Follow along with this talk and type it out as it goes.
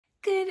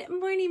Good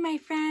morning, my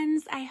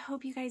friends. I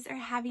hope you guys are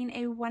having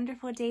a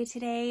wonderful day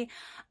today.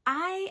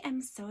 I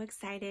am so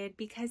excited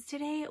because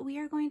today we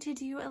are going to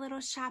do a little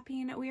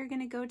shopping. We are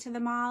going to go to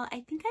the mall.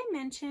 I think I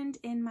mentioned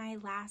in my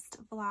last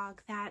vlog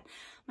that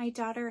my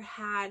daughter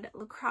had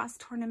lacrosse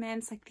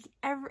tournaments like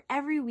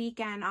every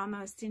weekend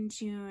almost in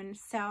June.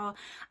 So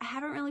I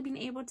haven't really been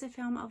able to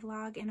film a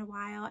vlog in a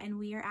while, and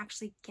we are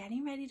actually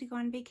getting ready to go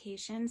on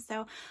vacation.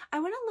 So I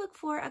want to look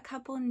for a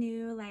couple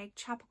new like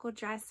tropical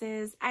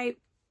dresses.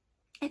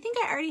 I think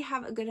I already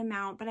have a good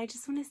amount, but I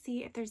just want to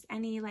see if there's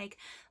any like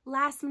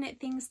last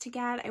minute things to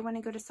get. I want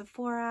to go to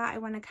Sephora. I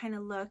want to kind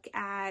of look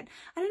at,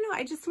 I don't know,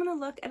 I just want to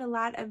look at a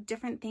lot of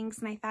different things,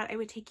 and I thought I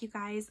would take you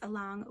guys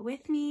along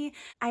with me.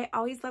 I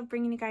always love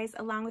bringing you guys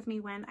along with me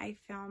when I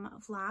film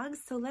vlogs.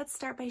 So let's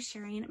start by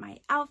sharing my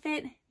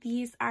outfit.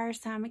 These are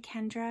some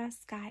Kendra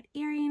Scott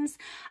earrings.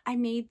 I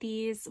made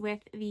these with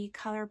the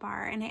color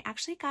bar, and I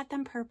actually got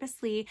them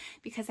purposely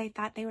because I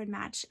thought they would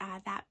match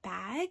that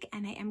bag,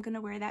 and I am going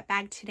to wear that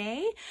bag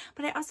today.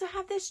 But I also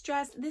have this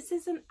dress. This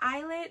is an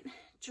eyelet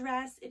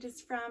dress. It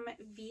is from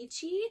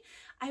Vuitton.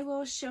 I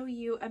will show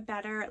you a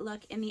better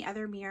look in the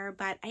other mirror,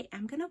 but I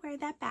am going to wear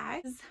that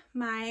bag. This is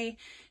my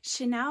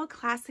Chanel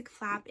classic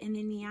flap in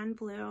the neon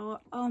blue.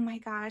 Oh my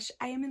gosh,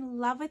 I am in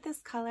love with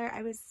this color.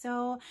 I was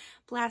so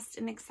blessed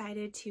and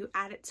excited to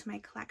add it to my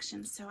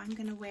collection. So I'm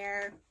going to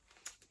wear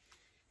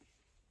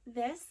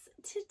this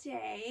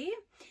today,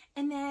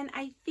 and then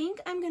I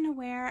think I'm gonna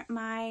wear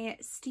my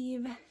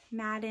Steve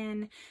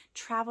Madden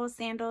travel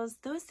sandals.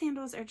 Those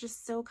sandals are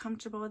just so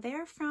comfortable.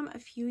 They're from a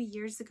few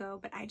years ago,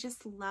 but I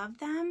just love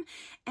them,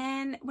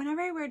 and whenever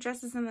I wear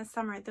dresses in the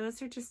summer,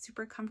 those are just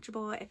super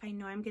comfortable if I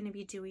know I'm going to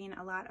be doing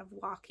a lot of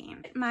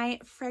walking. My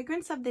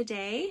fragrance of the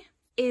day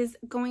is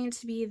going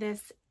to be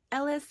this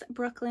Ellis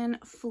Brooklyn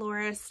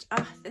Florist.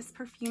 Oh, this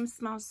perfume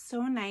smells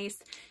so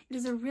nice. It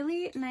is a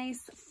really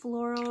nice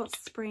floral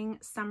spring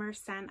summer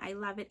scent. I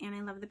love it, and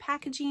I love the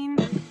packaging.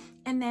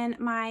 And then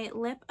my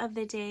lip of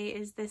the day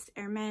is this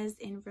Hermes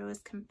in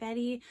Rose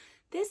Confetti.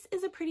 This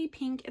is a pretty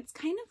pink. It's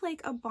kind of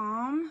like a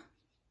balm.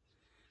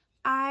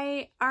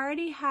 I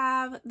already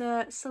have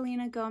the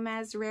Selena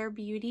Gomez Rare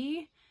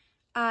Beauty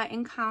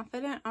in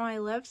Confident on my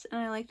lips,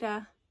 and I like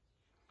to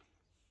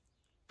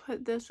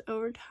put this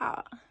over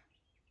top.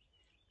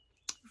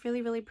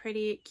 Really, really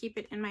pretty. Keep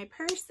it in my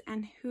purse,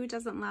 and who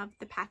doesn't love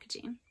the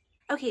packaging?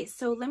 Okay,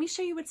 so let me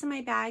show you what's in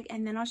my bag,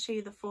 and then I'll show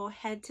you the full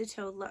head to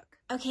toe look.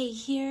 Okay,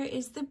 here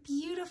is the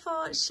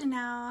beautiful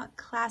Chanel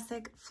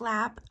classic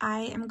flap.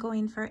 I am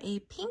going for a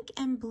pink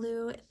and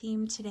blue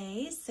theme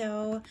today,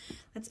 so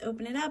let's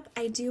open it up.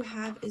 I do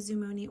have a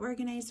Zumoni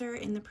organizer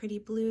in the pretty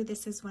blue.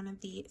 This is one of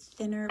the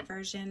thinner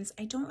versions.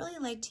 I don't really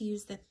like to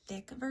use the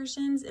thick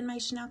versions in my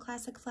Chanel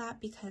classic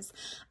flap because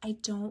I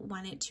don't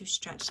want it to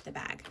stretch the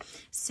bag.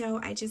 So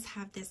I just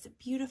have this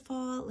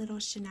beautiful little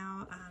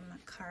Chanel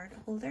card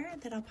holder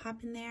that I'll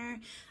pop in there.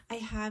 I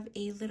have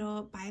a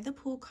little by the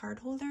pool card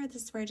holder.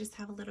 This is where I just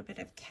have a little bit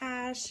of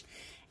cash,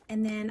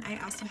 and then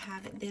I also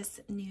have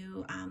this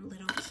new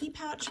little key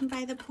pouch from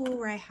by the pool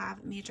where I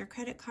have major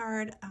credit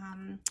card,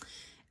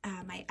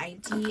 my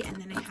ID, and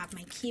then I have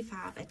my key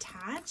fob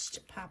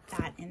attached. Pop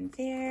that in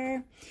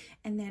there,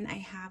 and then I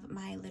have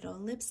my little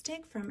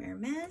lipstick from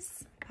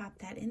Hermes. Pop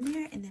that in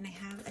there, and then I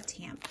have a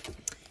tamp,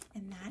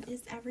 and that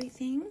is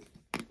everything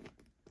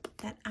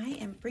that I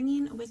am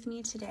bringing with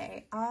me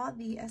today. All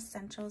the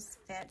essentials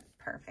fit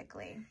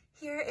perfectly.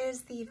 Here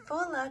is the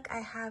full look. I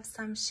have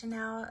some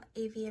Chanel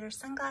aviator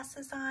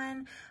sunglasses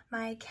on,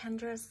 my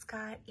Kendra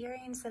Scott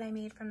earrings that I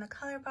made from the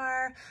color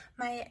bar,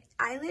 my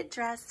eyelet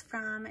dress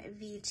from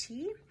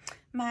Vuitton,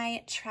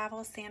 my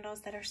travel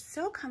sandals that are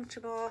so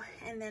comfortable,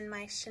 and then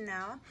my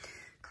Chanel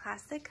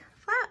classic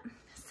flap.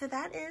 So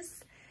that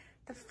is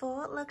the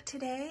full look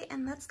today,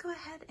 and let's go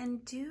ahead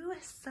and do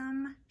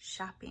some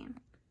shopping.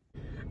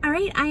 All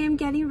right, I am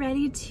getting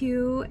ready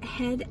to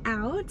head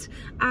out.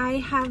 I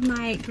have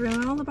my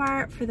granola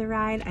bar for the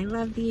ride. I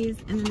love these.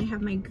 And then I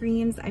have my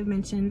greens. I've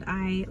mentioned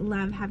I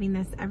love having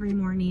this every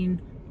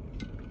morning.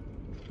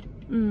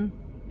 And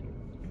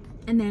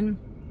then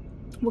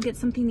we'll get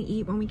something to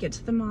eat when we get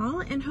to the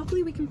mall, and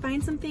hopefully we can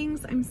find some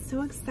things. I'm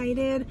so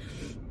excited.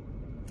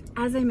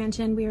 As I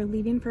mentioned, we are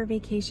leaving for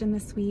vacation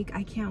this week.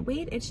 I can't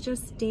wait. It's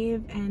just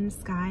Dave and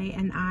Sky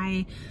and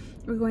I.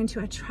 We're going to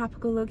a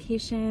tropical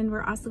location.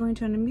 We're also going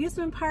to an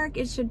amusement park.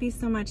 It should be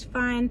so much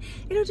fun.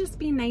 It'll just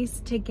be nice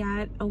to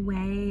get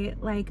away.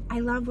 Like, I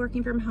love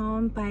working from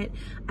home, but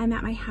I'm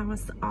at my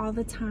house all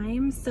the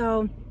time.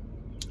 So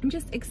I'm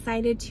just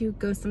excited to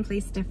go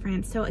someplace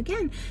different. So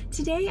again,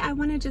 today I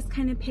want to just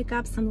kind of pick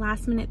up some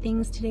last minute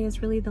things. Today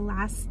is really the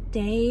last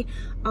day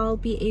I'll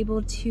be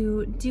able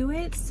to do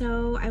it.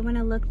 So I want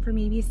to look for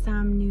maybe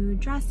some new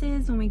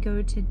dresses when we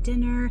go to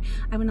dinner.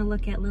 I want to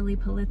look at Lilly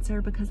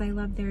Pulitzer because I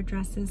love their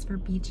dresses for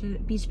beach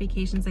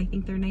vacations. I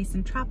think they're nice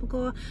and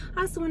tropical.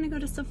 I also want to go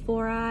to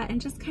Sephora and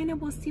just kind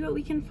of, we'll see what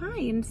we can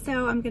find.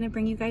 So I'm going to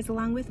bring you guys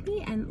along with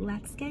me, and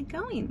let's get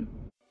going.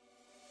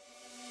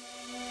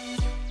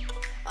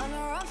 On the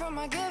run from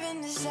my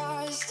given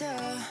disaster,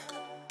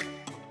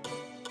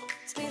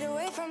 speed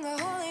away from the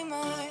holy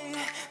moment.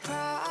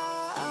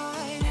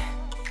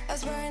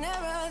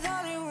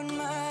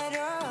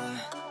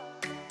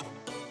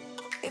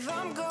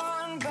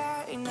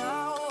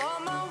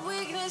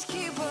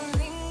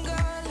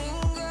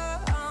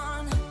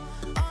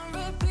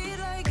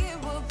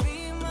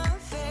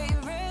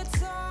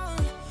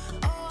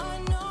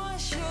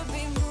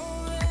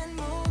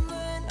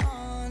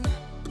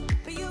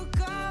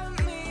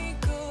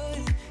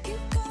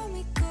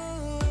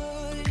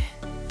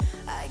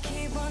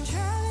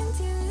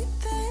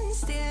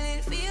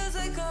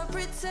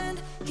 roads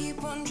and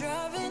keep on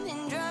driving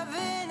and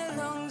driving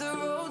along the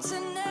road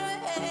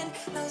tonight.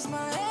 Lost my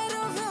head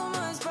over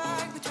my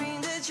back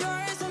between the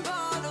jars and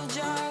bottle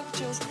jack.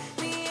 Just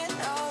me and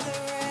all the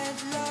red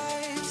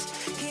lights.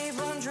 Keep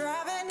on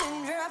driving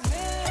and driving.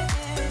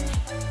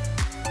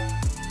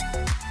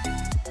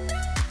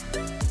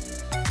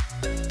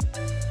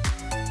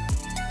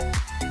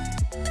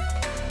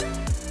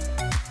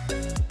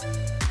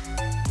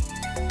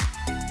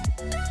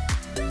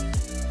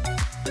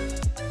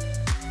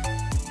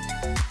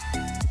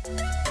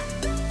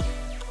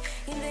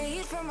 In the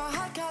heat from a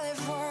hot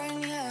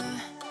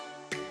California,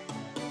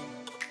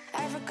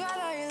 I forgot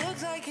how you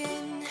look like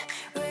in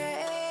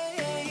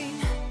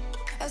rain.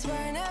 I swear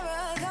I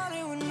never thought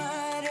it would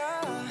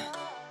matter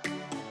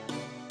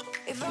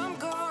if I'm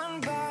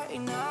gone by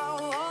now.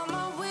 All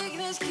my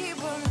weakness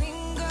keep on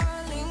linger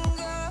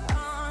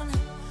on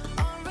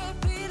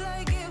repeat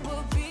like it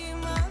will be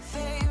my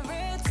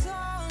favorite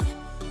song.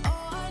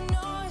 Oh, I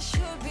know I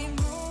should be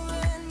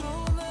moving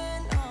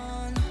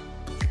on,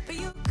 but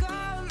you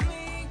got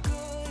me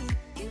good,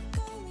 you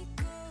got me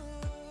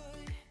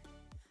good.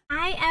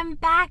 I am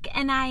back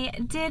and I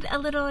did a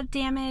little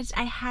damage.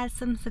 I had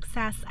some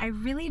success. I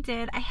really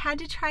did. I had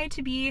to try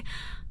to be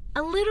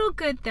a little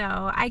good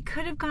though. I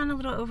could have gone a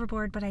little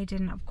overboard, but I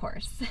didn't, of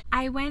course.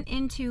 I went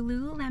into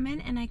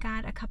Lululemon and I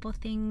got a couple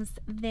things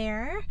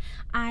there.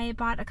 I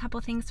bought a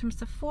couple things from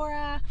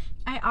Sephora.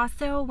 I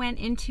also went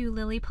into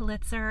Lilly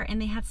Pulitzer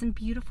and they had some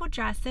beautiful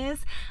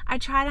dresses. I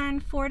tried on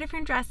 4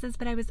 different dresses,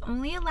 but I was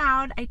only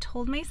allowed, I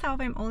told myself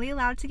I'm only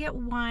allowed to get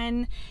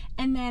one.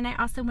 And then I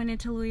also went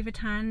into Louis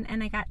Vuitton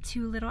and I got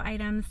 2 little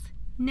items.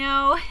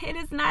 No, it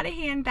is not a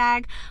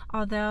handbag,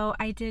 although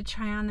I did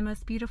try on the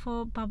most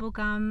beautiful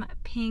bubblegum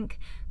pink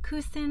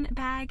Kusin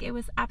bag. It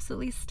was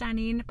absolutely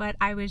stunning, but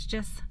I was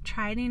just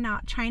trying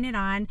it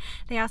on.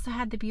 They also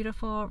had the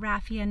beautiful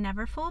Raffia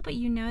Neverfull, but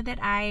you know that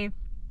I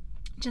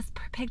just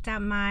picked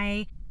up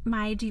my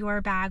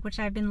Dior bag, which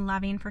I've been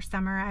loving for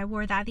summer. I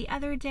wore that the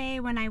other day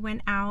when I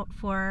went out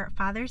for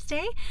Father's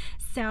Day.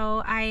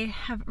 So I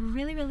have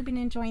really been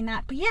enjoying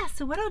that. But yeah,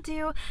 so what I'll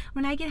do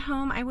when I get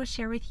home, I will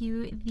share with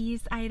you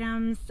these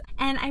items.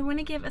 And I want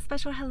to give a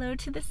special hello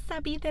to the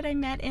subby that I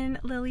met in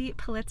Lilly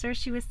Pulitzer.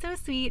 She was so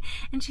sweet.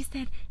 And she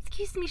said,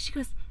 excuse me, she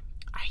goes,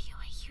 are you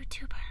a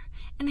YouTuber?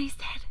 And I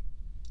said,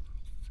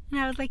 and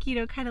I was like, you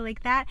know, kind of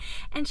like that.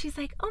 And she's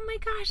like, oh my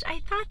gosh,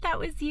 I thought that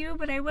was you,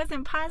 but I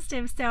wasn't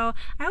positive. So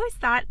I always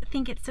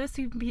think it's so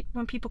sweet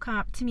when people come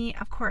up to me.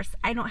 Of course,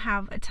 I don't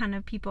have a ton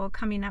of people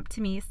coming up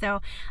to me.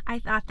 So I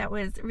thought that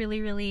was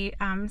really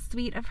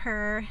sweet of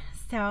her.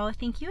 So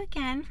thank you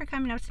again for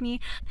coming up to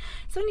me.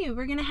 So anyway,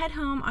 we're gonna head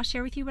home. I'll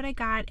share with you what I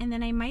got. And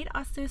then I might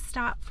also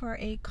stop for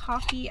a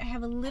coffee. I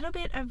have a little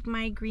bit of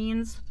my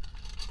greens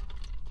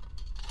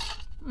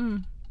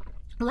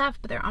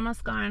left, but they're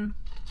almost gone.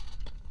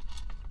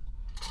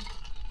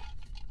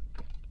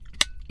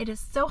 It is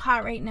so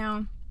hot right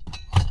now.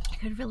 I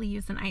could really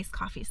use an iced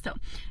coffee. So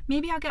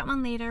maybe I'll get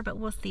one later, but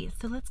we'll see.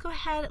 So let's go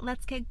ahead,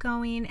 let's get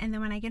going. And then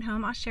when I get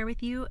home, I'll share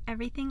with you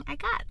everything I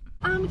got.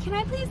 Can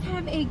I please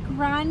have a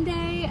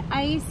grande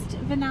iced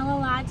vanilla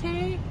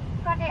latte?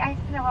 Grande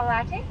iced vanilla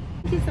latte.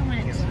 Thank you so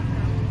much.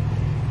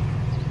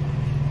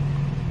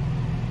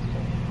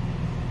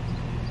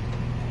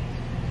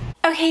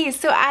 Okay,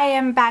 so I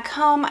am back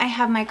home. I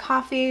have my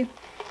coffee.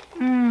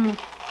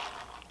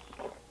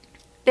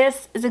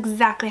 This is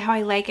exactly how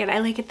I like it. I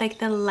like it like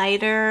the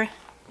lighter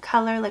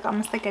color, like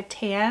almost like a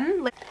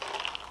tan.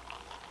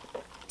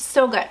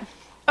 So good.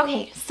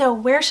 Okay, so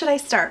where should I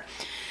start?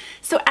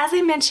 So as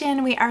I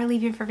mentioned, we are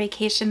leaving for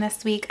vacation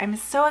this week. I'm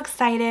so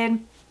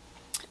excited.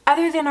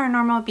 Other than our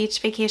normal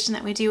beach vacation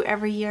that we do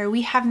every year,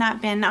 we have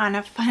not been on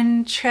a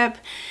fun trip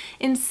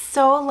in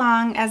so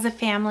long as a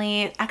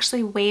family,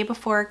 actually way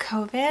before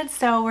COVID.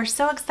 So we're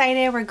so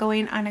excited. We're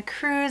going on a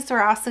cruise.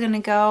 We're also going to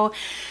go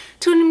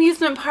to an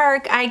amusement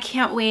park. I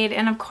can't wait.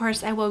 And of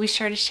course, I will be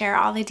sure to share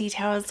all the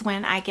details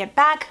when I get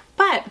back.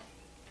 But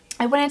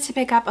I wanted to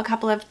pick up a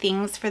couple of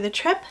things for the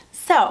trip.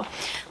 So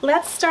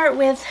let's start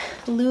with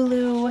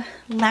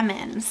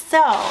Lululemon.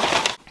 So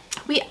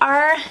we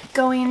are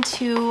going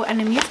to an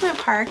amusement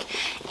park,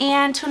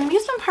 and to an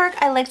amusement park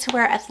I like to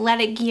wear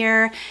athletic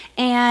gear,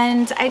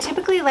 and I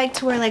typically like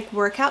to wear like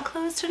workout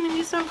clothes to an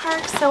amusement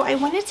park. So I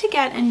wanted to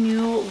get a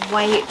new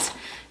white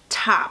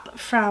top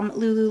from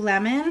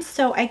Lululemon.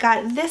 So I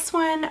got this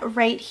one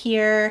right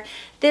here.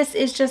 This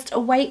is just a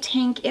white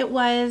tank. It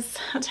was,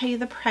 I'll tell you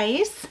the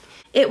price.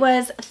 It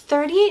was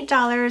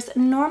 $38.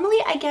 Normally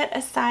I get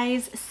a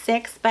size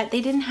 6, but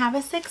they didn't have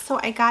a 6, so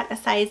I got a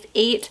size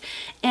 8,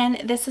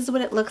 and this is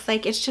what it looks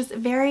like. It's just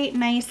very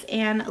nice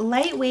and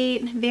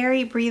lightweight,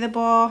 very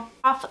breathable,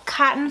 off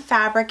cotton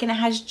fabric, and it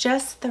has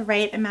just the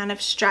right amount of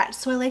stretch.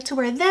 So I like to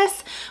wear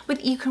this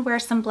with, you can wear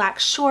some black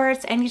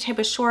shorts, any type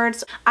of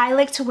shorts. I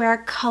like to wear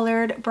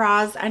colored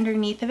bras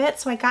underneath of it,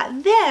 so I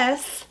got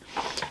this.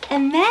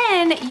 And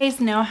then you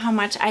guys know how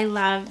much I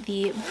love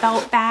the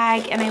belt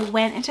bag, and I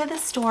went into the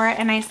store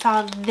and I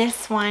saw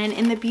this one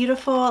in the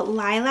beautiful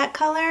lilac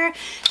color.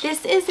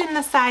 This is in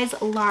the size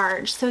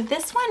large, so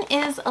this one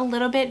is a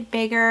little bit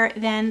bigger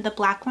than the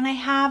black one I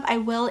have. I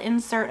will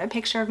insert a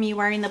picture of me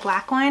wearing the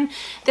black one.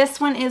 This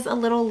one is a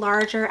little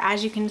larger,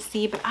 as you can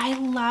see, but I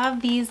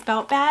love these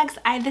belt bags.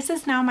 This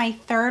is now my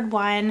third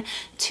one.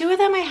 Two of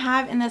them I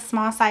have in the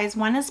small size.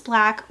 One is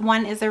black,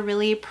 one is a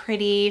really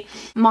pretty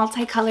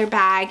multicolor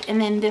bag,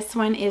 and then this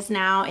one is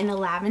now in the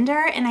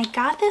lavender. And I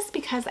got this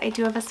because I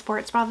do have a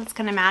sports bra that's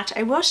going to match.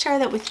 I will share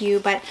that with you,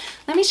 but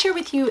let me share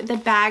with you the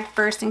bag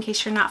first in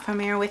case you're not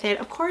familiar with it.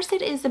 Of course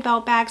it is a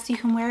belt bag, so you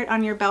can wear it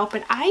on your belt,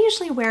 but I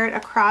usually wear it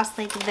across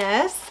like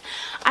this.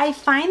 I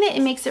find that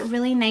it makes it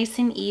really nice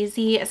and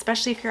easy,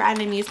 especially if you're at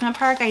an amusement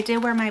park. I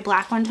did wear my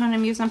black one to an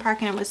amusement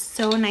park and it was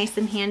so nice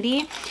and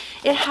handy.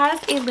 It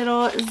has a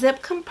little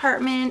zip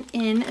compartment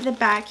in the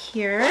back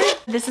here.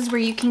 This is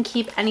where you can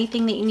keep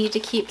anything that you need to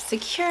keep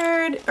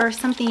secured or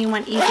something you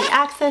want easy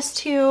access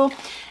to.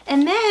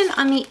 And then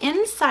on the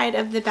inside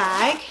of the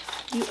bag,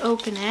 you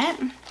open it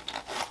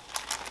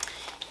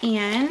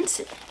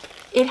and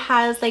it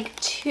has like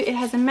it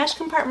has a mesh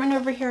compartment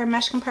over here, a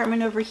mesh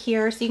compartment over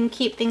here, so you can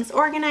keep things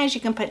organized.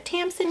 You can put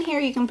tamps in here,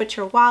 you can put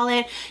your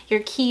wallet,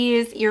 your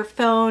keys, your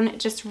phone,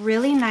 just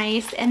really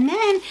nice. And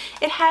then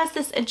it has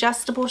this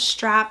adjustable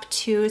strap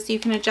too, so you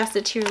can adjust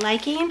it to your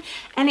liking.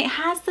 And it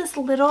has this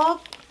little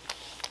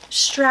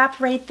strap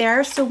right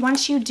there, so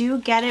once you do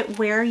get it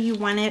where you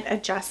want it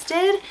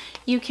adjusted,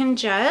 you can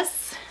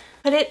just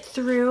put it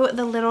through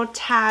the little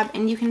tab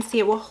and you can see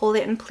it will hold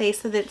it in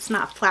place so that it's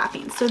not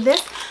flapping. So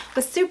this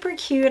was super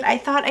cute. I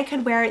thought I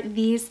could wear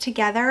these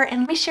together,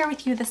 and let me share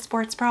with you the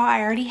sports bra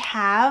I already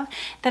have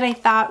that I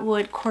thought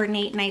would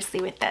coordinate nicely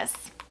with this.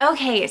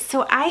 Okay,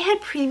 so I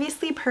had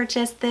previously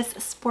purchased this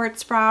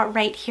sports bra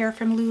right here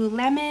from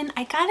Lululemon.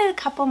 I got it a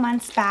couple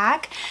months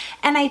back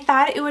and I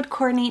thought it would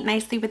coordinate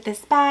nicely with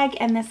this bag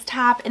and this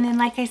top. And then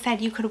like I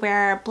said, you could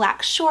wear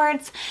black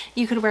shorts,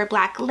 you could wear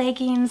black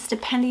leggings,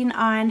 depending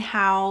on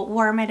how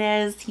warm it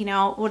is, you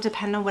know, it will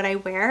depend on what I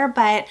wear.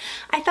 But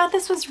I thought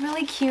this was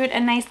really cute,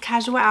 a nice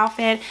casual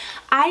outfit.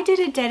 I did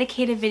a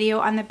dedicated video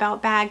on the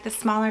belt bag, the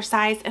smaller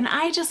size, and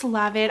I just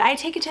love it. I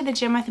take it to the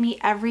gym with me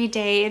every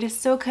day. It is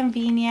so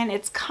convenient.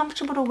 It's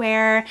comfortable to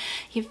wear.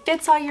 It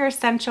fits all your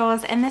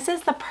essentials, and this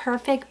is the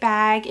perfect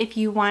bag if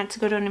you want to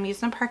go to an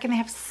amusement park, and they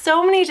have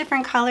so many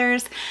different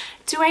colors.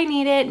 Do I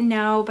need it?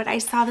 No, but I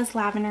saw this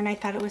lavender and I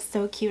thought it was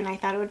so cute and I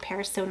thought it would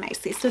pair so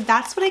nicely. So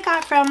that's what I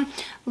got from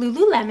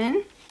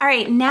Lululemon. All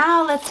right,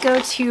 now let's go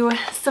to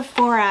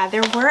Sephora.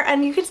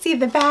 And you could see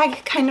the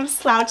bag kind of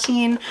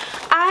slouching.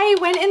 I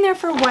went in there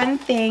for one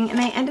thing and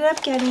I ended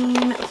up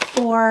getting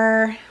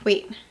 5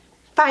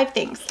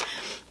 things.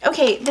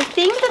 Okay, the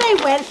thing that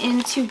I went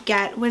in to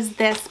get was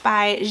this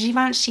by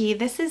Givenchy.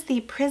 This is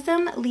the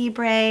Prism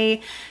Libre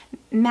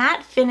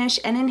Matte Finish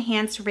and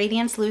Enhance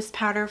Radiance Loose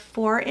Powder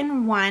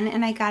 4-in-1,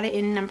 and I got it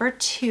in number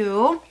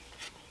 2.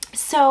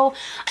 So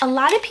a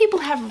lot of people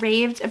have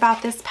raved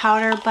about this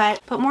powder,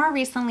 but more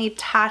recently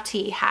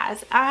Tati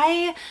has.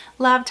 I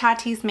love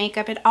Tati's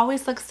makeup. It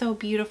always looks so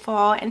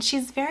beautiful, and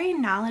she's very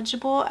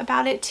knowledgeable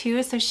about it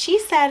too. So she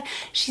said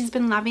she's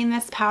been loving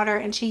this powder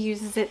and she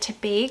uses it to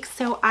bake.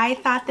 So I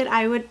thought that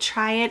I would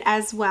try it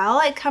as well.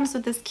 It comes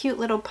with this cute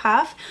little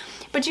puff.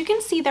 But you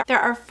can see that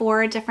there are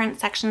 4 different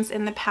sections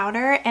in the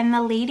powder, and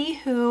the lady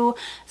who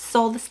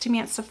sold this to me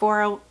at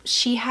Sephora,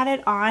 she had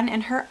it on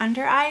and her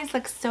under eyes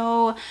look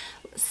so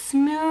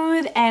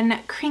smooth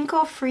and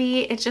crinkle free.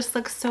 It just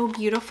looks so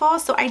beautiful.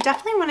 So I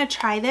definitely want to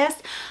try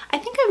this. I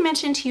think I've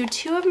mentioned to you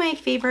 2 of my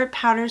favorite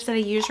powders that I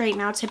use right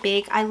now to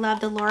bake. I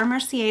love the Laura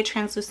Mercier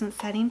translucent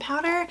setting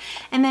powder,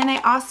 and then I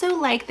also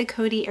like the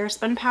Coty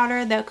Airspun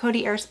powder. The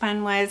Coty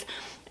Airspun was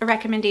a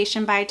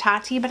recommendation by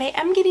Tati, but I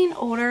am getting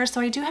older,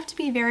 so I do have to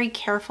be very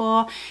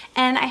careful,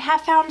 and I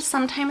have found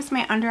sometimes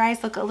my under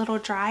eyes look a little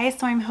dry,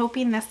 so I'm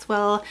hoping this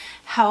will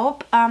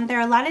help. There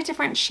are a lot of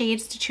different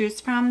shades to choose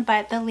from,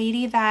 but the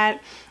lady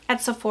that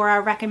at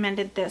Sephora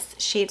recommended this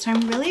shade, so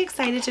I'm really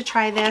excited to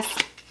try this,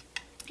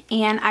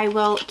 and I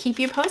will keep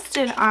you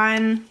posted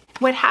on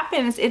what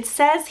happens. It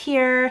says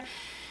here,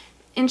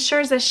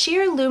 ensures a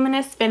sheer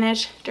luminous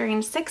finish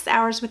during 6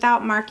 hours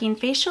without marking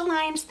facial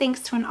lines thanks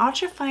to an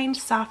ultra-fine,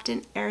 soft,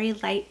 and airy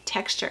light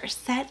texture.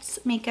 Sets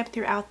makeup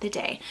throughout the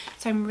day.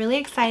 So I'm really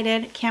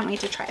excited. Can't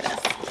wait to try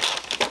this.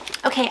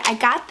 Okay, I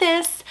got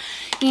this.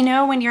 You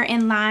know, when you're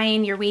in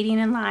line, you're waiting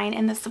in line,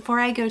 and the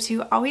Sephora I go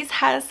to always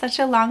has such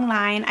a long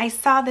line. I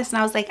saw this and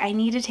I was like, I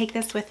need to take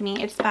this with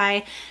me. It's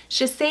by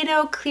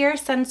Shiseido Clear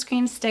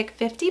Sunscreen Stick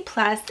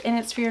 50+, and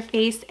it's for your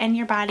face and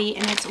your body,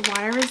 and it's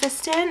water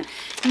resistant.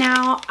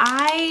 Now,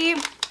 I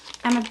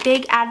am a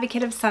big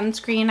advocate of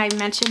sunscreen. I've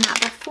mentioned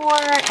that before,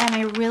 and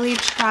I really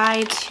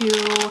try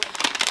to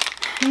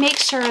make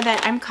sure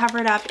that I'm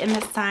covered up in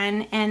the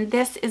sun. And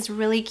this is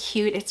really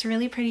cute. It's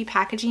really pretty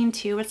packaging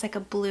too. It's like a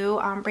blue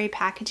ombre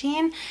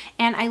packaging,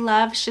 and I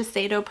love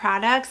Shiseido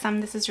products.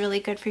 This is really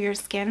good for your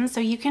skin, so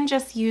you can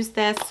just use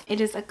this.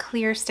 It is a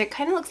clear stick,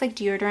 kind of looks like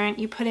deodorant.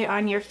 You put it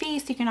on your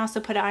face. You can also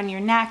put it on your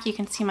neck. You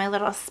can see my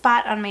little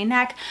spot on my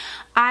neck.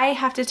 I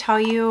have to tell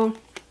you,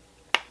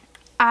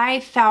 I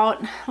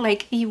felt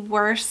like the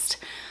worst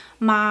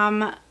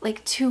mom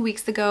like 2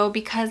 weeks ago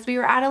because we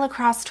were at a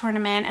lacrosse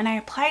tournament and I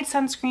applied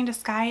sunscreen to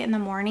Sky in the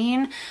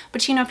morning,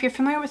 but you know, if you're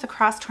familiar with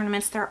lacrosse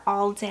tournaments, they're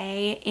all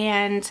day,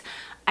 and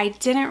I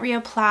didn't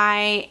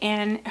reapply,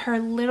 and her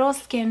little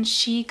skin,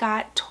 she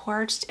got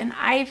torched, and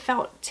I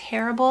felt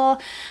terrible.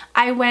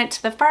 I went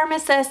to the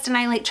pharmacist and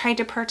I like tried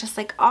to purchase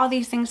like all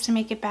these things to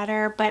make it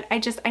better, but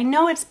I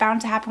know it's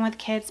bound to happen with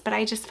kids, but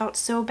I just felt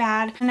so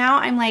bad. Now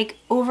I'm like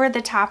over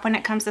the top when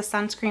it comes to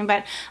sunscreen,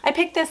 but I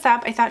picked this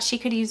up. I thought she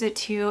could use it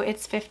too.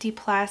 It's 50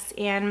 plus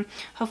and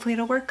hopefully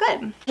it'll work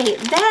good. Okay,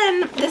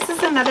 then this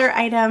is another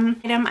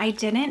item I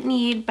didn't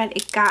need, but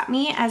it got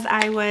me as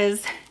I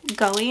was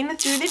going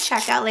through the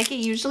checkout like it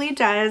usually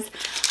does.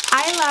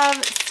 I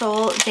love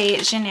Sol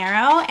de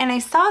Janeiro, and I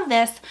saw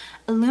this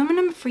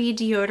aluminum free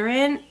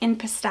deodorant in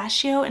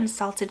pistachio and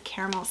salted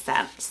caramel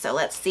scent. So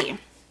let's see.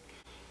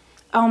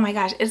 Oh my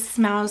gosh, it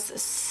smells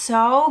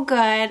so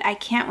good. I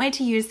can't wait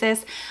to use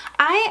this.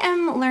 I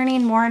am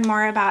learning more and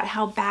more about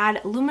how bad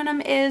aluminum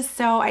is,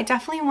 so I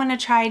definitely want to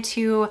try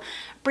to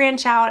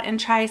branch out and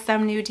try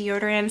some new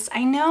deodorants.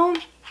 I know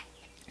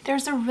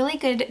there's a really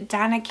good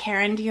Donna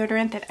Karan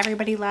deodorant that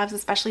everybody loves,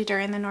 especially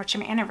during the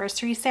Nordstrom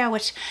anniversary sale,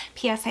 which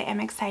P.S. I am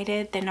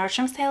excited. The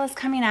Nordstrom sale is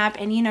coming up,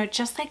 and you know,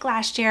 just like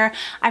last year,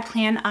 I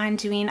plan on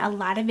doing a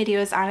lot of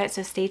videos on it,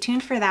 so stay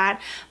tuned for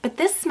that. But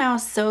this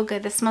smells so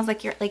good. This smells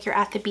like you're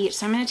at the beach,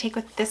 so I'm going to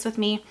take this with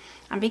me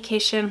on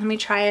vacation. Let me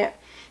try it.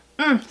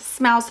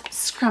 Smells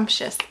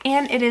scrumptious,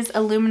 and it is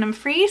aluminum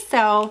free,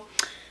 so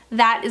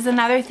that is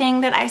another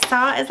thing that I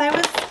saw as I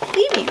was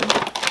leaving.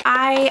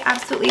 I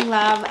absolutely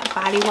love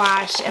body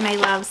wash, and I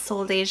love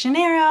Sol de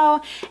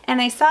Janeiro,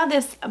 and I saw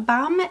this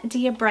Balm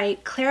Dia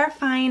Bright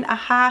Clarifying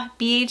AHA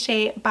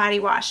BHA body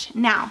wash.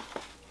 Now,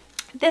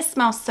 this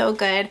smells so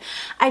good.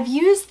 I've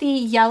used the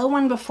yellow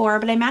one before,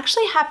 but I'm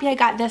actually happy I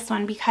got this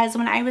one because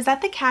when I was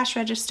at the cash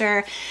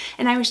register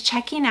and I was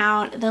checking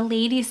out, the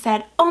lady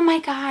said, oh my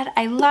god,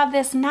 I love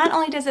this. Not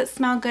only does it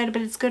smell good,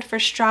 but it's good for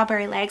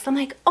strawberry legs. I'm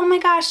like, oh my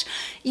gosh,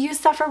 you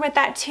suffer with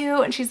that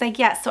too? And she's like,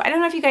 yes. So I don't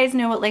know if you guys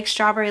know what like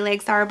strawberry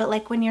legs are, but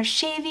like when you're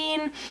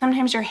shaving,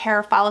 sometimes your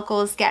hair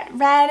follicles get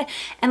red,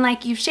 and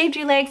like you've shaved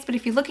your legs, but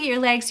if you look at your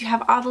legs, you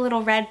have all the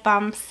little red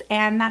bumps,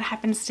 and that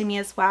happens to me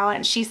as well.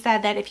 And she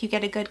said that if you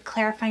get a good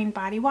clarifying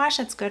body wash,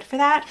 that's good for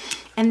that.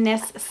 And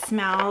this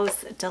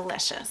smells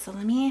delicious. So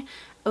let me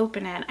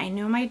open it. I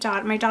know my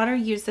daughter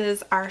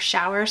uses our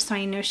shower, so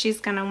I know she's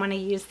gonna want to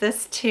use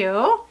this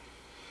too.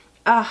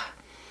 Ugh,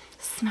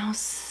 smells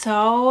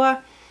so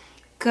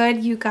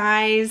good, you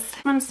guys.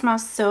 This one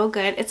smells so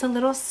good. It's a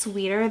little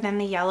sweeter than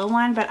the yellow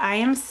one, but I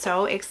am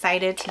so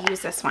excited to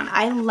use this one.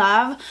 I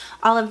love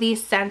all of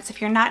these scents.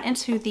 If you're not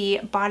into the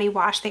body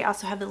wash, they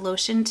also have the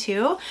lotion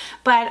too,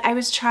 but I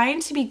was trying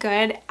to be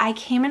good. I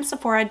came in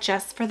Sephora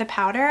just for the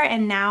powder,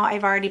 and now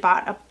I've already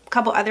bought a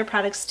couple other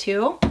products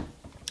too.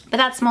 But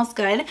that smells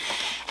good.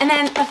 And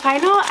then the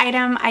final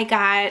item I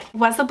got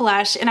was a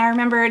blush, and I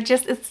remember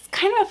it's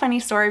kind of a funny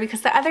story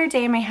because the other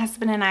day my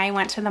husband and I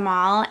went to the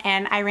mall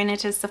and I ran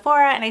into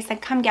Sephora and I said,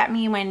 come get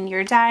me when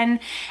you're done.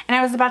 And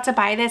I was about to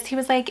buy this. He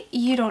was like,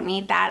 you don't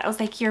need that. I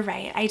was like, you're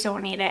right, I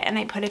don't need it. And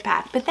I put it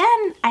back. But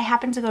then I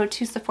happened to go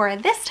to Sephora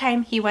this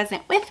time. He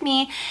wasn't with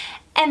me,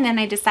 and then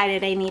I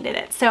decided I needed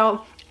it.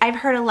 So I've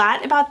heard a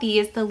lot about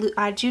these, the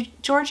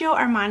Giorgio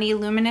Armani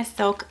Luminous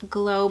Silk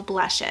Glow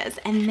Blushes,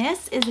 and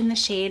this is in the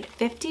shade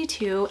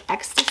 52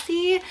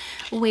 Ecstasy.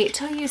 Wait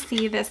till you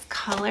see this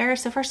color.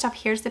 So first off,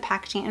 here's the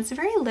packaging. It's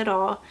very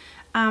little.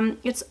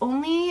 It's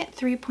only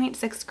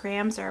 3.6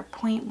 grams or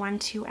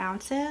 0.12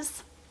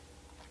 ounces,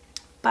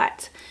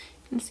 but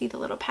you can see the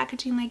little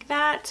packaging like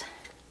that.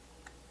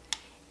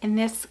 In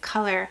this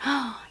color,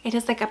 it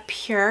is like a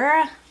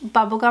pure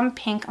bubblegum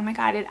pink. Oh my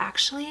god,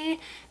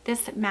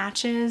 this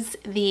matches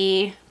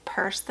the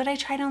purse that I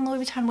tried on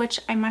Louis Vuitton, which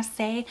I must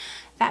say,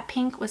 that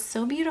pink was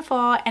so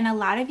beautiful. And a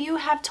lot of you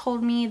have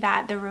told me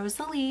that the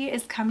Rosalie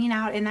is coming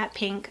out in that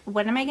pink.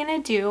 What am I gonna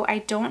do? I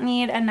don't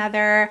need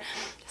another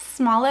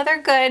small leather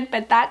good,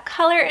 but that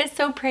color is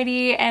so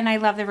pretty and I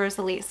love the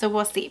Rosalie, so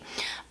we'll see.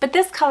 But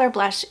this color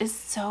blush is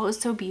so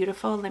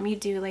beautiful. Let me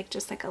do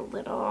just like a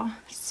little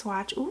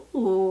swatch.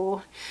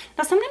 Ooh.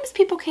 Now sometimes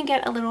people can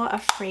get a little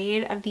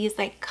afraid of these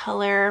like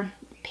color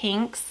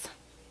pinks.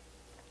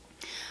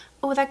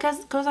 Oh, that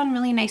goes on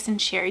really nice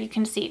and sheer. You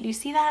can see, do you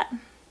see that?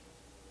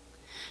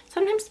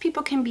 Sometimes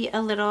people can be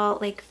a little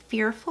like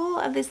fearful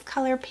of this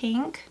color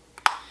pink,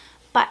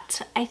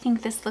 but I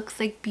think this looks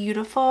like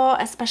beautiful,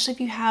 especially if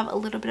you have a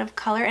little bit of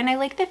color. And I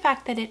like the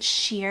fact that it's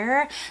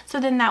sheer, so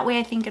then that way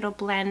I think it'll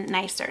blend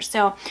nicer.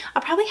 So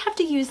I'll probably have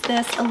to use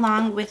this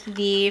along with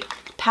the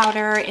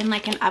powder in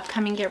like an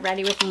upcoming get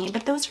ready with me.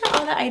 But those are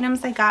all the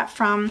items I got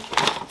from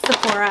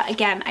Sephora.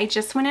 Again, I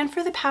just went in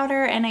for the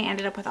powder and I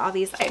ended up with all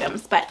these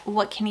items, but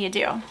what can you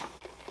do?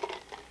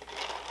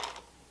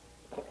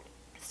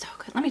 So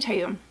good. Let me tell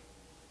you,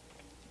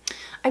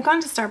 I've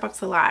gone to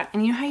Starbucks a lot,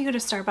 and you know how you go to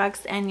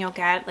Starbucks and you'll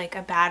get like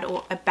a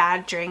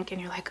bad drink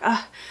and you're like,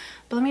 ugh,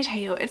 but let me tell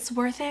you, it's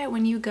worth it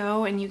when you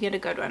go and you get a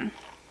good one.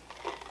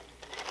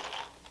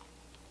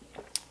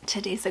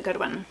 Today's a good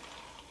one.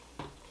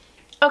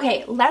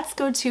 Okay, let's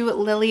go to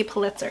Lilly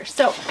Pulitzer.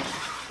 So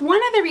one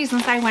of the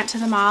reasons I went to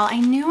the mall, I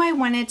knew I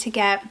wanted to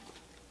get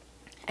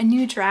a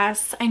new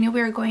dress. I knew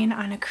we were going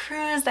on a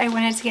cruise. I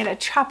wanted to get a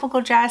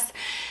tropical dress.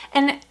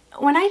 And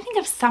when I think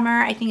of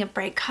summer, I think of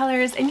bright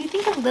colors, and you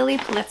think of Lilly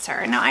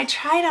Pulitzer. Now, I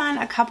tried on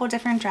a couple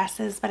different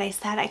dresses, but I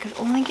said I could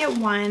only get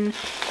one,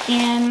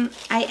 and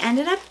I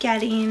ended up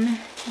getting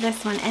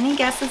this one. Any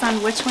guesses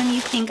on which one you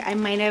think I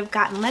might have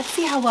gotten? Let's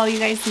see how well you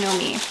guys know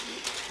me.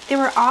 They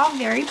were all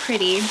very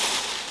pretty,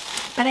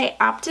 but I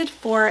opted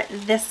for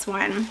this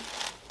one.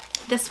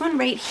 This one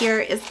right here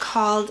is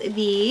called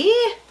the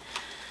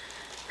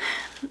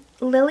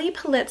Lilly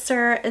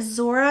Pulitzer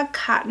Azora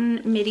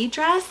Cotton Midi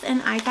Dress,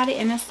 and I got it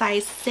in a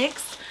size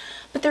 6.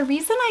 But the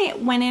reason I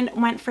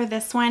went for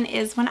this one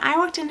is when I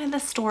walked into the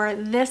store,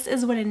 this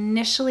is what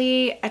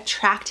initially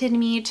attracted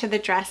me to the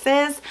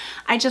dresses.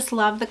 I just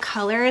love the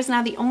colors.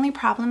 Now the only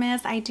problem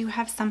is I do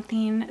have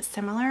something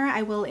similar.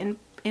 I will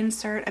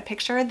insert a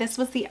picture. This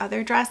was the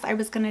other dress I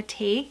was gonna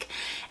take,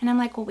 and I'm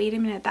like, well, wait a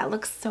minute, that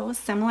looks so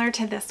similar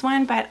to this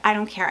one, but I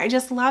don't care. I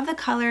just love the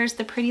colors.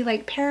 The pretty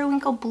like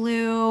periwinkle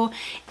blue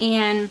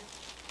and,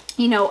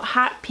 you know,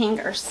 hot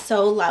pink are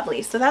so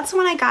lovely. So that's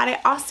when I got it.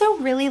 Also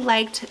really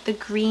liked the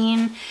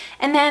green,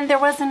 and then there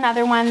was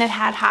another one that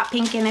had hot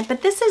pink in it,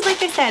 but this is,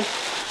 like I said,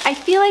 I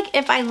feel like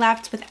if I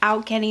left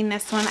without getting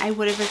this one, I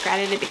would have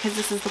regretted it, because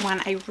this is the one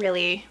I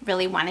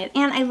really wanted.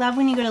 And I love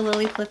when you go to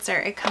Lilly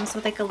Pulitzer, it comes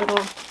with like a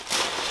little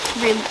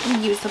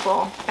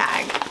reusable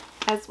bag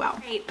as well.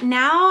 Right,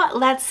 now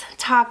let's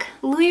talk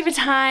Louis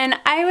Vuitton.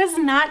 I was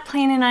not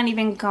planning on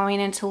even going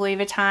into Louis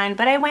Vuitton,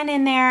 but I went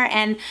in there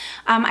and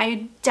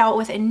I dealt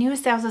with a new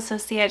sales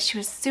associate. She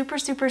was super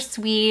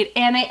sweet,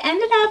 and I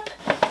ended up,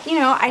 you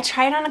know, I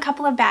tried on a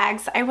couple of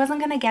bags. I wasn't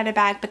gonna get a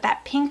bag, but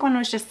that pink one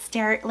was just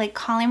like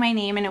calling my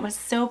name, and it was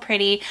so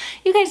pretty.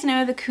 You guys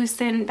know the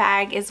Cousin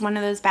bag is one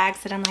of those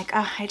bags that I'm like,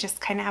 oh, I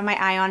just kind of have my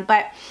eye on,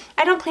 but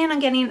I don't plan on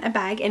getting a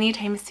bag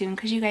anytime soon,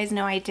 because you guys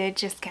know I did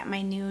just get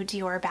my new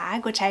Dior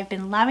bag, which I've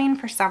been loving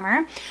for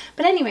summer.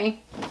 But anyway,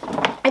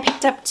 I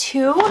picked up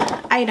 2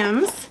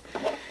 items.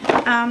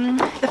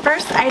 The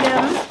first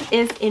item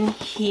is in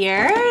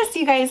here, so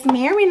you guys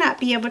may or may not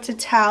be able to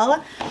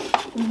tell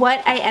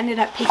what I ended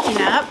up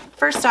picking up.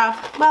 First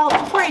off, well,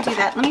 before I do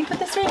that, let me put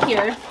this right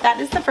here. That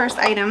is the first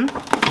item.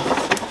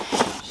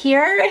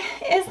 Here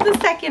is the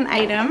second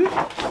item.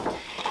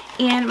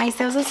 And my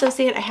sales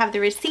associate, I have the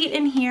receipt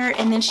in here,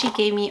 and then she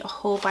gave me a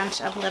whole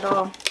bunch of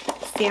little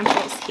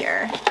samples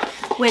here,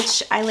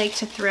 which I like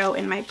to throw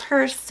in my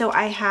purse. So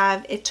I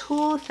have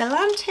Etul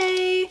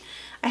Filante,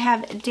 I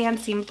have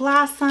Dancing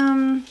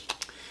Blossom,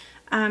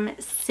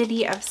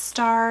 City of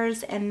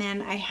Stars, and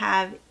then I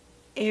have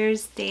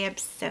Airs de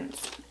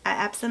Absence,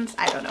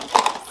 I don't know.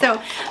 So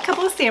a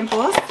couple of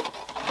samples.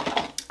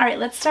 All right,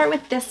 let's start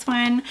with this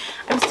one.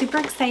 I was super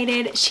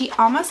excited. She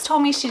almost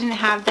told me she didn't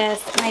have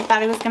this, and I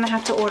thought I was gonna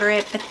have to order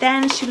it, but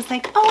then she was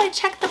like, oh, I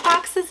checked the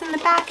boxes in the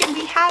back and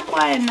we had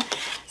one.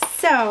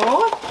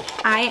 So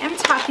I am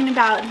talking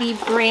about the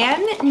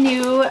brand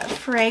new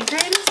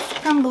fragrance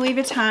from Louis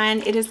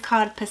Vuitton. It is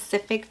called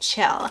Pacific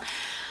Chill.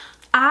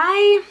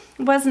 I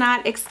was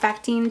not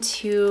expecting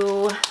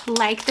to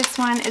like this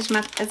one as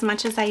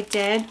much as I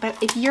did,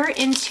 but if you're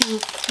into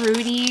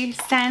fruity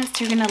scents,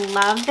 you're gonna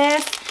love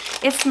this.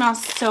 It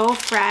smells so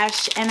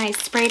fresh, and I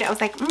sprayed it. I was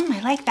like,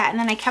 I like that. And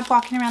then I kept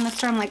walking around the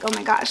store. I'm like, oh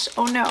my gosh,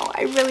 oh no,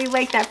 I really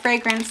like that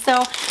fragrance.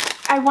 So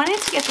I wanted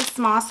to get the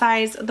small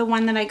size, the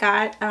one that I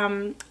got,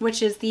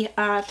 which is the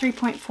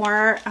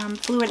 3.4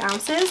 fluid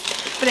ounces.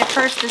 But at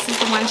first, this is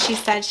the one she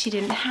said she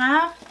didn't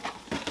have.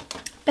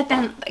 But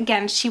then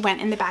again, she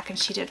went in the back and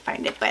she did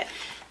find it. But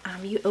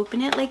you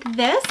open it like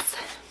this.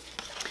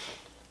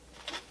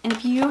 And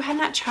if you have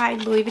not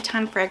tried Louis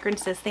Vuitton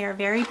fragrances, they are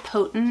very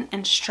potent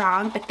and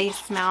strong, but they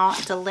smell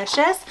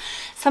delicious.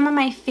 Some of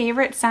my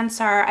favorite scents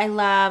are, I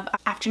love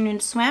Afternoon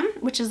Swim,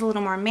 which is a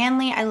little more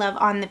manly. I love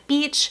On the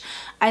Beach.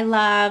 I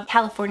love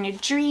California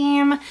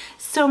Dream.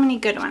 So many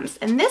good ones.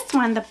 And this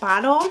one, the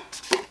bottle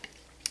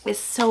is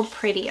so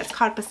pretty. It's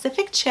called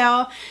Pacific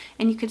Chill,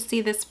 and you can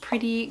see this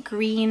pretty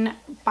green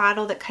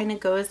bottle that kind of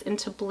goes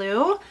into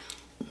blue.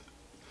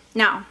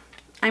 Now,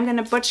 I'm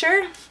gonna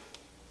butcher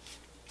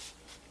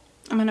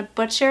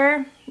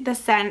the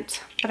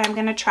scent, but I'm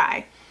gonna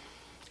try.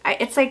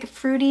 It's like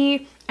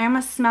fruity I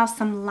almost smell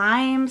some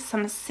lime,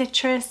 some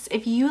citrus.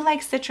 If you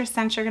like citrus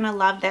scents, you're gonna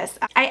love this.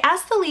 I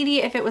asked the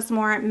lady if it was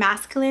more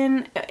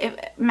masculine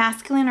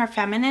or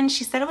feminine.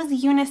 She said it was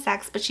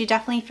unisex, but she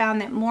definitely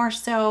found that more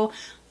so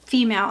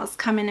females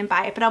come in and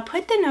buy it. But I'll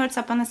put the notes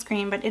up on the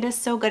screen, but it is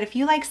so good. If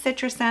you like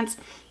citrus scents,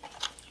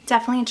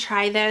 definitely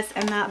try this,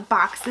 and the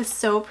box is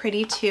so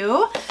pretty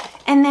too.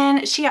 And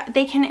then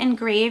they can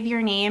engrave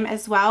your name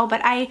as well, but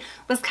I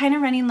was kind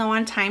of running low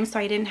on time, so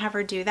I didn't have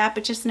her do that,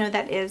 but just know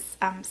that is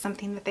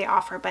something that they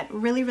offer. But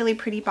really, really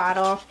pretty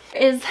bottle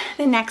is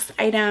the next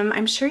item.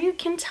 I'm sure you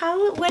can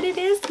tell what it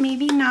is,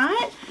 maybe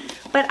not,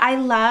 but I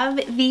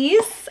love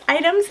these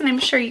items, and I'm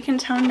sure you can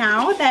tell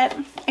now that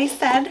I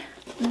said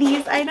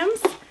these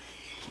items.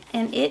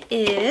 And it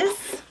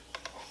is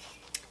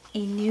a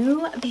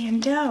new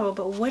bandeau,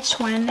 but which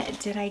one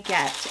did I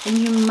get? And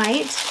you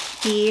might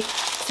be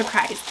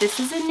surprised. This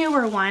is a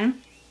newer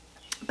one,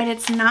 but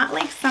it's not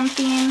like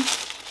something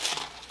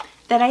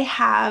that I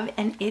have,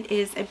 and it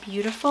is a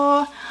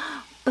beautiful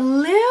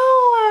blue.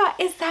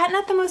 Is that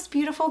not the most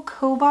beautiful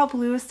cobalt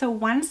blue? So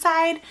one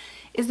side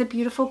is a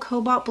beautiful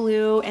cobalt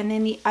blue, and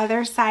then the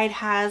other side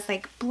has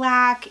like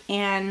black,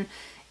 and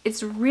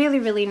it's really,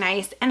 really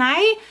nice. And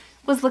I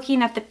was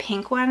looking at the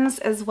pink ones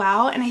as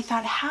well, and I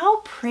thought,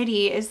 how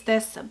pretty is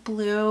this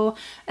blue,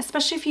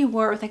 especially if you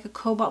wore it with like a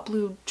cobalt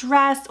blue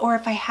dress, or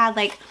if I had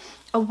like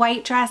a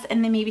white dress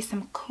and then maybe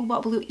some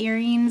cobalt blue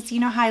earrings. You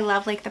know how I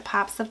love like the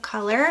pops of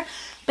color.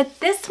 But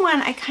this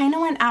one, I kind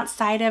of went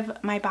outside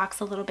of my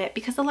box a little bit,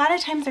 because a lot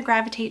of times I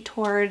gravitate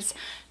towards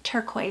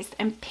turquoise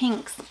and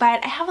pinks,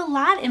 but I have a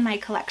lot in my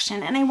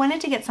collection, and I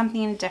wanted to get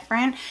something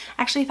different.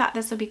 I actually thought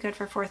this would be good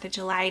for 4th of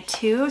July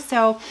too.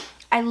 So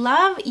I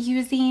love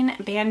using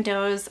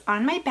bandeaus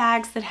on my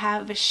bags that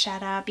have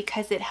vachetta,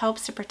 because it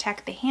helps to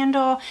protect the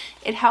handle.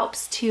 It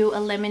helps to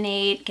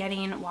eliminate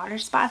getting water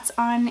spots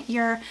on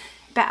your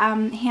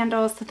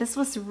handles. So this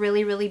was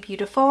really, really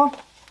beautiful.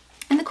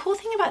 And the cool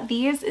thing about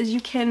these is you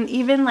can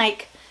even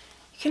like,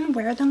 you can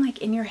wear them like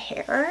in your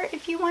hair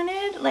if you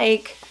wanted,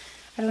 like,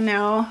 I don't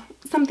know,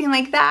 something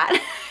like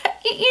that.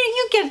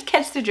 you can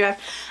catch the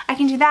drift. I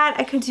can do that.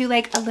 I could do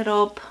like a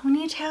little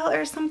ponytail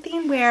or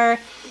something where,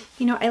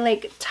 you know, I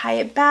like tie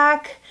it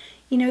back.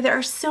 You know, there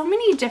are so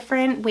many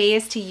different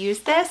ways to use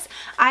this.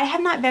 I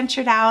have not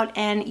ventured out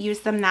and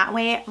used them that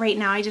way. Right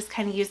now, I just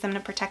kind of use them to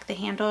protect the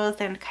handles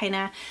and kind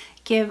of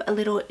give a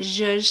little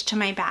zhuzh to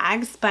my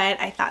bags, but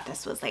I thought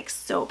this was like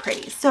so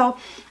pretty. So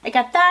I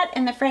got that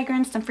and the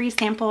fragrance, some free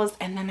samples,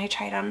 and then I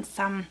tried on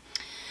some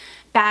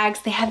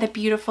bags. They had the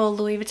beautiful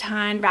Louis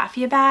Vuitton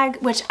raffia bag,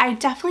 which I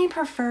definitely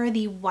prefer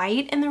the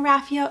white in the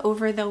raffia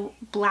over the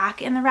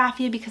black in the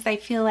raffia, because I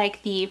feel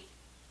like the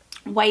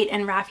white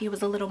and raffia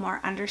was a little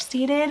more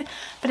understated.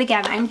 But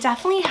again, I'm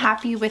definitely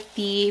happy with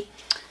the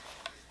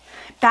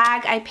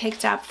bag I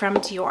picked up from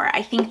Dior.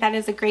 I think that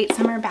is a great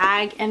summer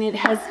bag, and it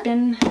has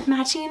been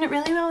matching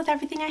really well with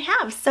everything I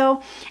have.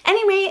 So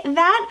anyway,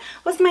 that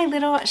was my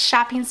little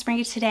shopping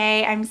spree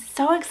today. I'm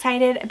so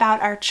excited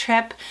about our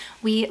trip.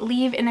 We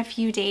leave in a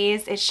few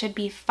days. It should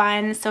be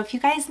fun. So if you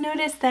guys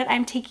notice that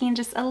I'm taking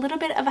just a little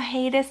bit of a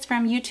hiatus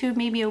from YouTube,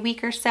 maybe a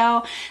week or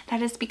so,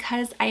 that is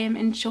because I am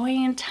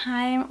enjoying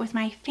time with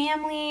my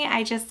family.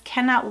 I just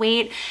cannot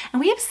wait. And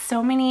we have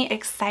so many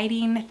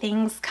exciting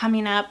things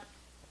coming up.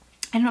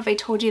 I don't know if I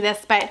told you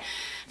this, but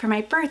for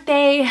my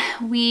birthday,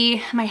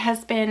 my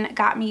husband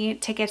got me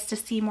tickets to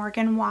see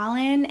Morgan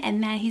Wallen,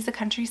 and then he's a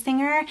country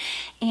singer,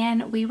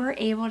 and we were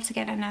able to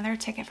get another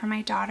ticket for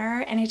my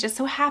daughter, and it just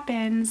so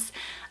happens,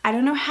 I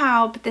don't know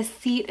how, but the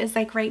seat is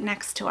like right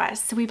next to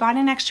us. So we bought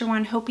an extra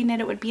one hoping that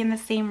it would be in the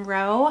same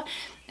row,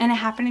 and it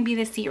happened to be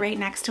the seat right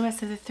next to us.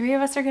 So the three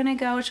of us are gonna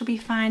go, which will be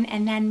fun.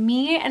 And then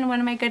me and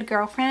one of my good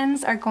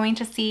girlfriends are going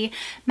to see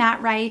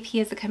Matt Rife. He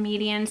is a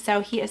comedian,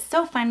 so he is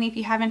so funny. If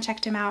you haven't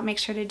checked him out, make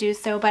sure to do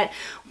so. But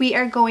we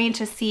are going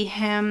to see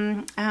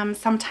him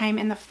sometime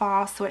in the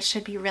fall, so it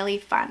should be really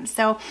fun.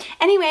 So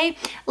anyway,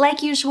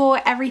 like usual,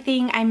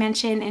 everything I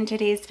mentioned in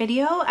today's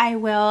video, I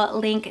will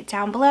link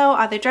down below.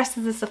 All the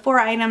dresses, the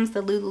Sephora items,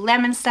 the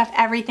Lululemon stuff,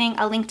 everything,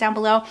 I'll link down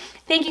below.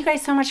 Thank you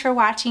guys so much for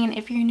watching.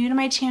 If you're new to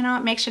my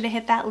channel, make sure to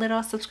hit that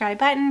little subscribe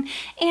button,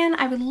 and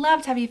I would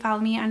love to have you follow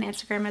me on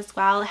Instagram as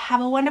well.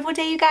 Have a wonderful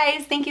day, you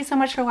guys. Thank you so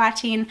much for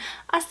watching.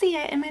 I'll see you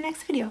in my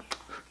next video.